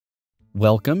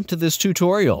Welcome to this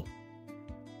tutorial.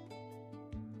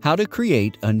 How to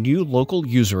create a new local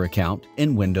user account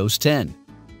in Windows 10.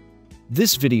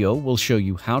 This video will show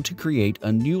you how to create a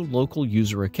new local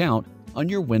user account on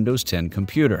your Windows 10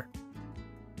 computer.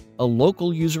 A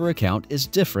local user account is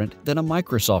different than a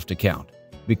Microsoft account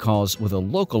because with a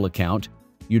local account,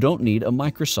 you don't need a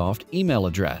Microsoft email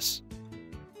address.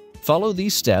 Follow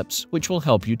these steps which will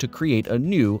help you to create a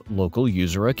new local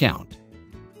user account.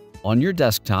 On your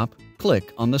desktop,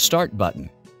 click on the Start button.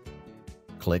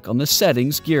 Click on the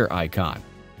Settings gear icon.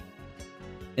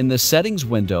 In the Settings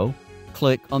window,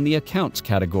 click on the Accounts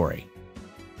category.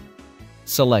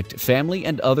 Select Family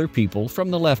and Other People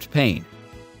from the left pane.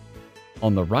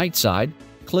 On the right side,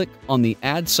 click on the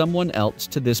Add Someone Else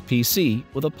to this PC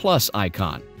with a plus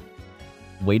icon.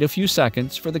 Wait a few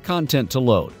seconds for the content to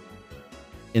load.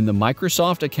 In the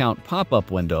Microsoft Account pop-up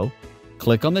window,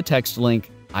 click on the text link,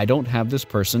 "I don't have this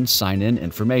person's sign-in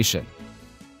information."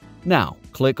 Now,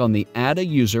 click on the Add a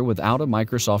User Without a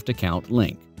Microsoft Account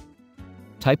link.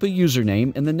 Type a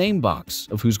username in the name box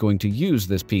of who's going to use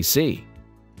this PC.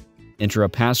 Enter a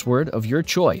password of your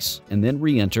choice and then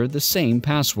re-enter the same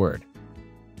password.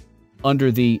 Under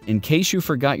the In case you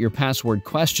forgot your password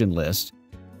question list,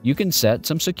 you can set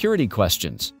some security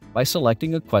questions by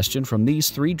selecting a question from these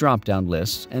three drop-down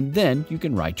lists, and then you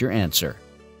can write your answer.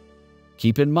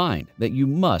 Keep in mind that you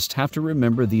must have to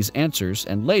remember these answers,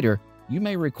 and later you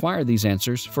may require these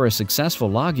answers for a successful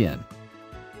login.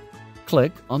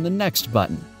 Click on the Next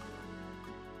button.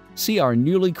 See our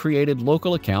newly created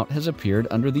local account has appeared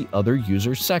under the Other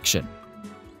Users section.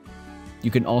 You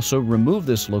can also remove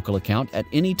this local account at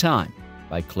any time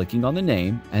by clicking on the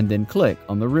name and then click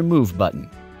on the Remove button.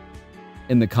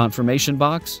 In the confirmation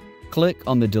box, click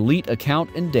on the Delete Account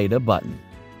and Data button.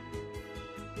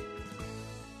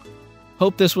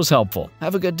 Hope this was helpful.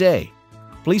 Have a good day.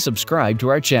 Please subscribe to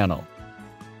our channel.